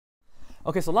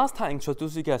Okay, so last time I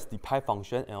introduced you guys the pi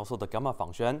function and also the gamma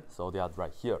function. So they are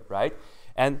right here, right?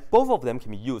 And both of them can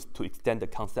be used to extend the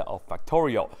concept of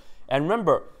factorial. And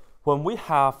remember, when we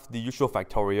have the usual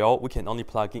factorial, we can only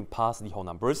plug in positive whole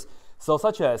numbers. So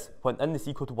such as when n is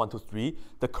equal to 1, 2, 3,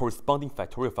 the corresponding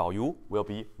factorial value will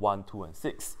be 1, 2, and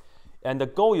 6. And the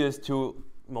goal is to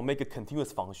make a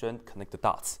continuous function, connect the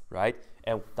dots, right?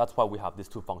 And that's why we have these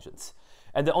two functions.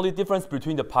 And the only difference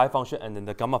between the pi function and then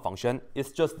the gamma function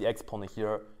is just the exponent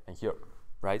here and here,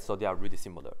 right? So they are really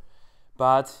similar.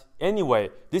 But anyway,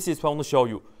 this is what I want to show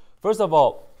you. First of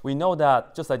all, we know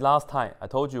that just like last time, I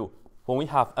told you, when we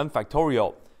have n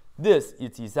factorial, this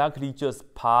is exactly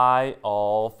just pi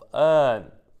of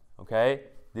n, okay?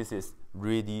 This is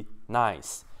really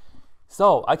nice.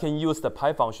 So I can use the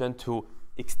pi function to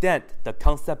extend the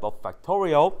concept of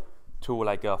factorial to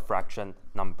like a fraction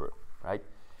number, right?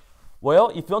 Well,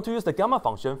 if you want to use the gamma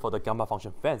function for the gamma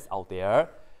function fans out there,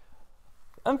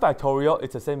 n factorial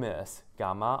is the same as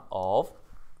gamma of,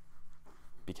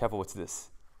 be careful with this.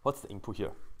 What's the input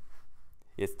here?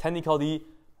 It's technically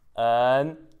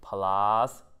n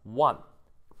plus 1.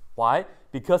 Why?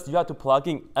 Because you have to plug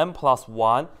in n plus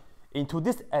 1 into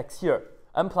this x here.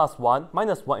 N plus 1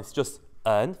 minus 1 is just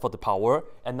n for the power,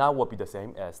 and that will be the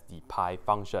same as the pi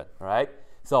function, right?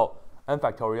 So n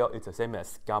factorial is the same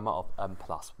as gamma of n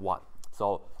plus 1.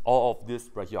 So all of this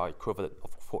right here are equivalent,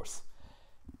 of course.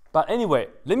 But anyway,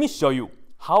 let me show you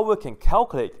how we can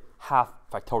calculate half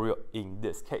factorial in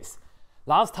this case.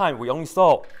 Last time we only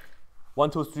saw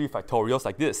 1, 2, 3 factorials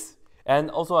like this.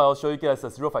 And also I'll show you guys a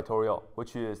 0 factorial,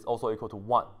 which is also equal to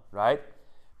 1, right?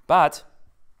 But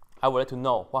I would like to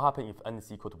know what happens if n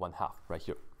is equal to 1/2 right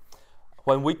here.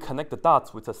 When we connect the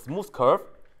dots with a smooth curve,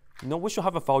 we should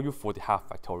have a value for the half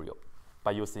factorial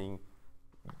by using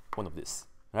one of these,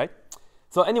 right?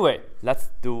 So anyway, let's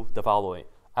do the following.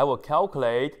 I will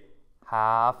calculate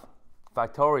half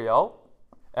factorial,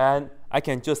 and I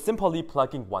can just simply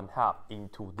plug in 1/2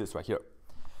 into this right here.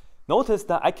 Notice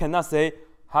that I cannot say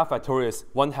half factorial is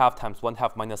 1/2 times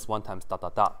 1/2 minus 1 times dot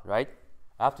dot dot, right?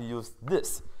 I have to use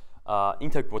this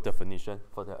integral definition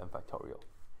for the n factorial.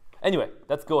 Anyway,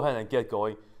 let's go ahead and get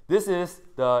going. This is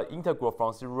the integral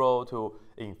from 0 to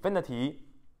infinity.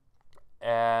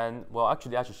 And well,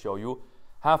 actually I should show you.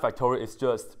 Half factorial is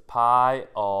just pi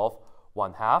of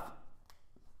 1/2.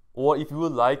 Or if you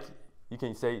would like, you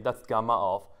can say that's gamma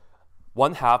of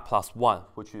 1/2 plus 1,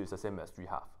 which is the same as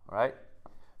 3/2, all right?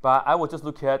 But I will just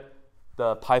look at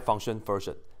the pi function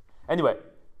version. Anyway,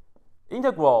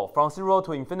 integral from 0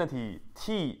 to infinity,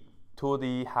 t to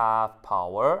the half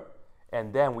power,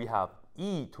 and then we have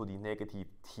e to the negative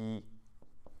t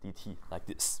dt like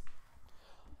this.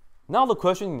 Now the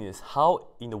question is, how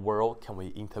in the world can we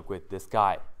integrate this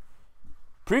guy?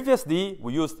 Previously,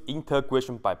 we used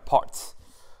integration by parts.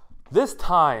 This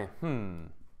time,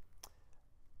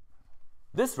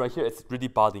 this right here is really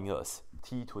bothering us,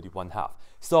 t to the 1/2.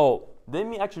 So let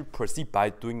me actually proceed by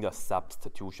doing the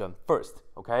substitution first,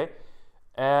 okay?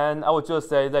 And I will just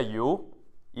say that u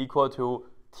equal to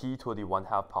t to the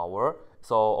 1/2 power.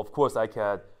 So of course I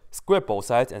can square both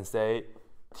sides and say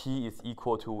t is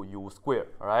equal to u squared,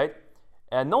 all right?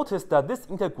 And notice that this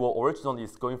integral originally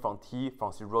is going from t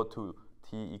from 0 to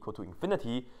t equal to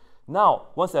infinity. Now,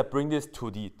 once I bring this to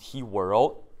the t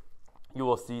world, you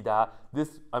will see that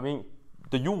this,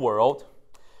 the u world,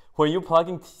 when you plug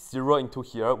in 0 into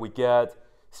here, we get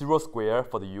 0 squared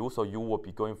for the u, so u will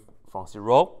be going from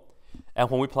 0. And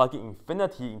when we plug in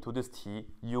infinity into this t,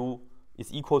 u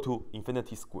is equal to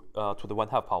infinity to the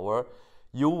 1/2 power.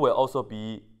 U will also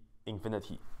be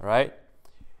infinity, right?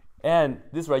 And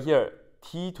this right here,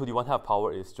 t to the 1/2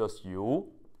 power is just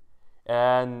u.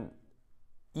 And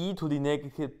e to the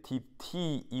negative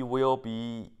t, it will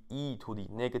be e to the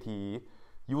negative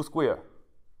u squared,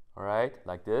 all right,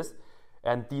 like this.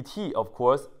 And dt, of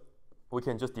course, we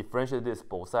can just differentiate this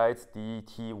both sides.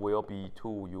 dt will be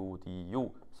 2u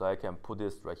du. So I can put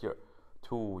this right here,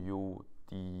 2u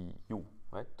du,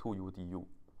 right? 2u du,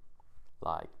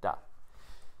 like that.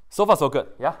 So far so good,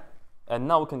 yeah? And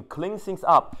now we can clean things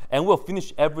up, and we'll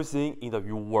finish everything in the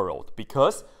u world,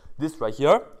 because this right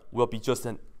here will be just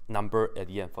a number at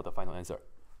the end for the final answer,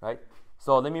 right?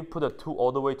 So let me put a 2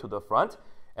 all the way to the front,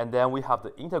 and then we have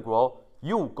the integral.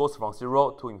 U goes from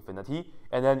 0 to infinity,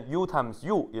 and then u times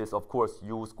u is of course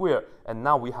u squared, and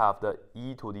now we have the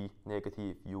e to the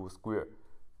negative u squared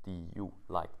du,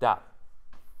 like that.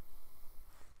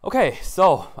 Okay,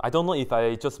 so I don't know if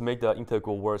I just make the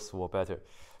integral worse or better,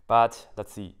 but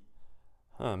let's see.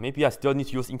 Maybe I still need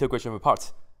to use integration by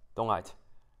parts, don't I?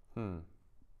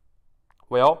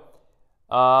 Well,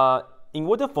 in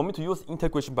order for me to use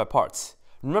integration by parts,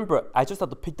 Remember, I just have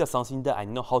to pick up something that I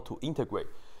know how to integrate.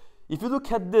 If you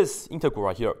look at this integral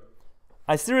right here,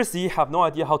 I seriously have no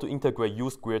idea how to integrate u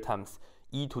squared times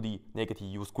e to the negative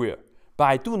u squared. But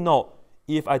I do know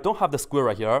if I don't have the square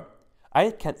right here,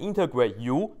 I can integrate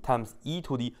u times e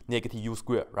to the negative u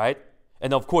squared, right?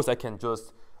 And of course, I can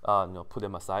just put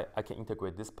them aside. I can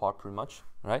integrate this part pretty much,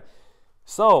 right?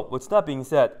 So with that being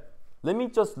said, let me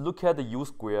just look at the u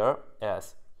squared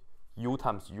as u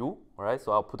times u, all right?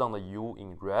 So I'll put on the u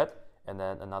in red and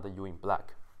then another u in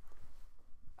black.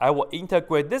 I will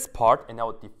integrate this part and I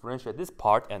will differentiate this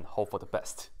part and hope for the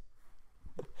best.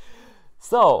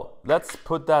 So let's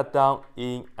put that down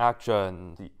in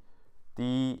action.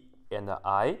 D and the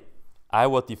I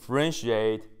will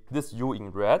differentiate this u in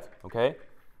red, okay?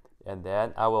 And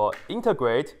then I will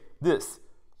integrate this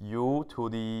u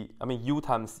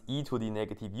times e to the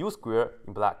negative u squared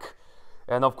in black.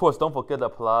 And of course, don't forget the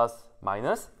plus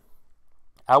minus.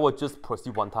 I will just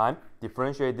proceed one time.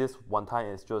 Differentiate this one time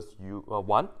is just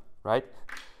 1, right?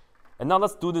 And now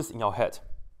let's do this in our head.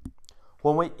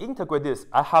 When we integrate this,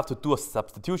 I have to do a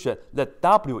substitution that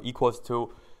w equals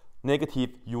to negative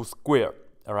u squared,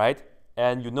 all right?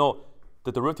 And you know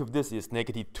the derivative of this is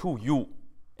negative 2u.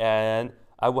 And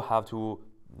I will have to,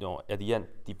 at the end,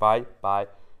 divide by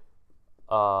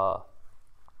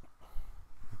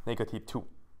negative 2.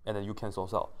 And then you cancel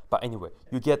out. But anyway,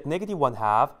 you get negative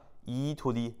 1/2 e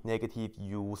to the negative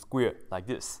u squared, like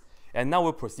this. And now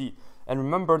we'll proceed. And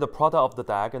remember, the product of the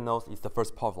diagonals is the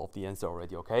first part of the answer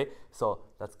already, okay? So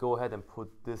let's go ahead and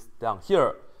put this down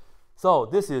here. So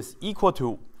this is equal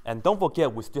to, and don't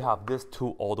forget, we still have this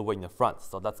 2 all the way in the front.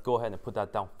 So let's go ahead and put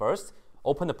that down first.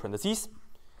 Open the parentheses.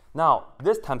 Now,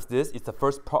 this times this is the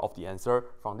first part of the answer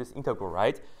from this integral,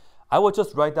 right? I will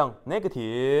just write down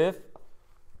negative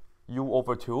u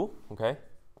over 2, okay?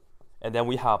 And then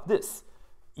we have this,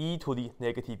 e to the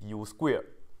negative u squared,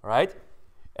 right?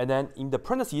 And then in the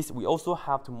parentheses, we also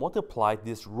have to multiply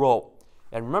this row.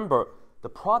 And remember, the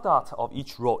product of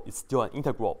each row is still an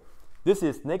integral. This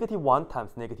is negative 1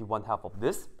 times negative 1/2 of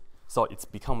this. So it's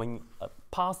becoming a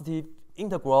positive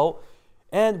integral.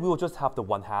 And we will just have the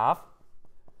 1/2.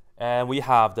 And we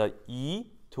have the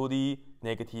e to the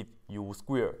negative u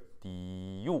squared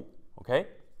du, okay?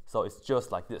 So it's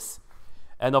just like this.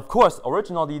 And of course,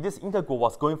 originally this integral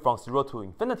was going from 0 to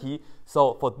infinity.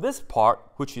 So for this part,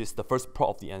 which is the first part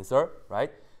of the answer,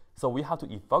 right? So we have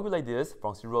to evaluate this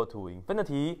from 0 to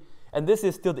infinity. And this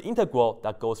is still the integral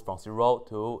that goes from 0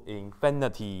 to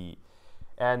infinity.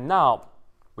 And now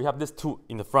we have this 2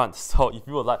 in the front. So if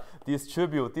you would like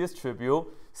distribute,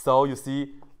 so you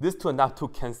see this 2 and that 2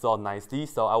 cancel out nicely.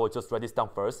 So I will just write this down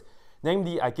first.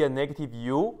 Namely, I get negative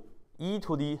u e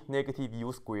to the negative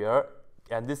u squared.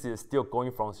 And this is still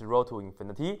going from 0 to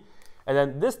infinity. And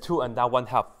then this 2 and that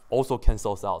 1/2 also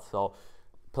cancels out. So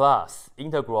plus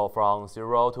integral from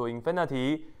 0 to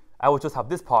infinity, I will just have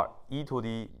this part, e to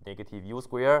the negative u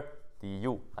squared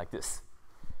du, like this.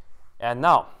 And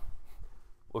now,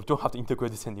 we don't have to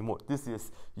integrate this anymore. This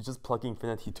is, you just plug in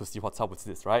infinity to see what's up with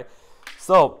this, right?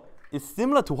 So it's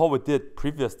similar to what we did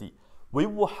previously. We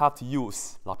will have to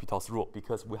use L'Hopital's rule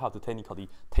because we have to technically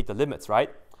take the limits, right?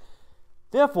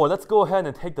 Therefore, let's go ahead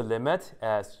and take the limit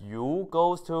as u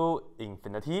goes to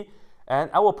infinity. And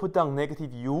I will put down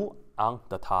negative u on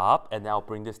the top, and I'll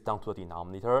bring this down to the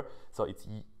denominator. So it's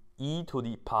e to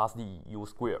the positive u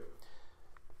squared.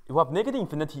 If we have negative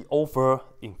infinity over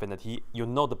infinity, you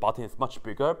know the button is much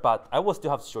bigger, but I will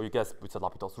still have to show you guys with the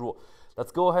L'Hopital's rule.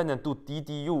 Let's go ahead and do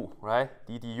ddu, right?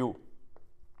 ddu.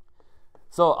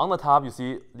 So on the top, you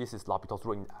see this is L'Hopital's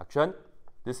rule in action.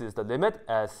 This is the limit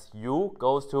as u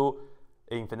goes to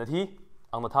infinity.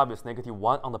 On the top is negative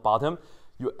 1. On the bottom,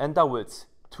 you end up with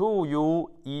 2u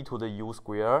e to the u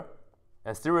squared.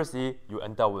 And seriously, you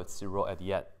end up with 0 at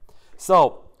the end.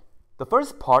 So the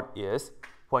first part is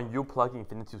when you plug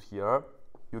infinity here,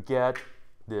 you get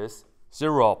this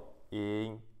 0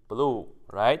 in blue,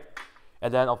 right?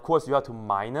 And then, of course, you have to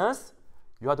minus.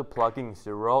 You have to plug in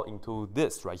 0 into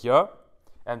this right here.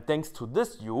 And thanks to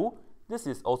this u, this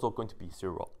is also going to be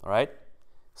 0, all right?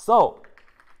 So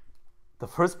the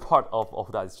first part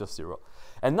of that is just 0.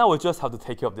 And now we just have to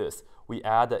take care of this. We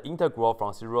add the integral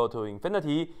from 0 to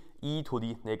infinity, e to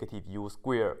the negative u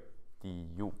squared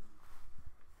du.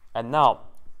 And now,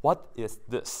 what is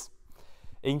this?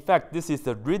 In fact, this is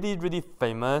a really, really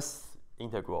famous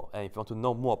integral. And if you want to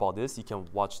know more about this, you can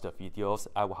watch the videos.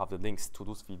 I will have the links to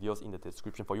those videos in the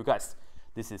description for you guys.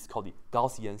 This is called the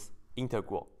Gaussian's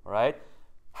integral, all right?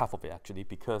 Half of it actually,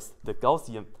 because the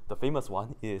Gaussian, the famous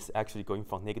one, is actually going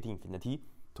from negative infinity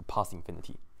to positive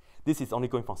infinity. This is only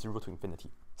going from 0 to infinity.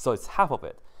 So it's half of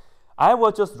it. I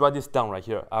will just write this down right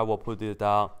here. I will put it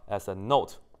down as a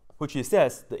note, which it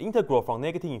says the integral from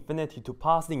negative infinity to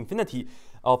positive infinity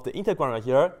of the integral right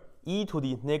here, e to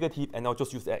the negative, and I'll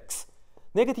just use x.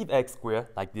 Negative x squared,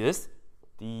 like this,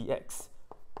 dx.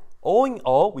 All in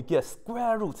all, we get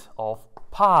square root of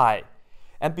pi.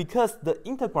 And because the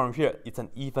integral here is an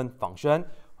even function,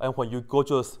 and when you go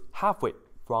just halfway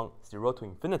from 0 to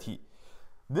infinity,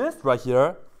 this right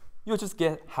here, you just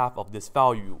get half of this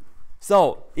value.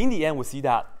 So in the end, we see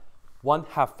that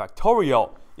 1/2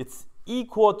 factorial is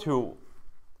equal to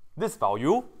this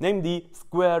value, namely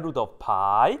square root of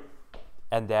pi,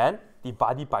 and then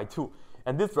divided by 2.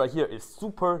 And this right here is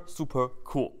super, super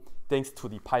cool, thanks to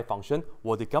the pi function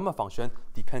or the gamma function,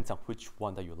 depends on which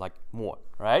one that you like more,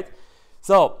 right?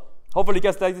 So hopefully you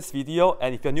guys like this video,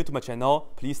 and if you're new to my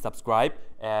channel, please subscribe,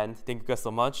 and thank you guys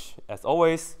so much. As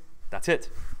always, that's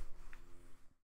it.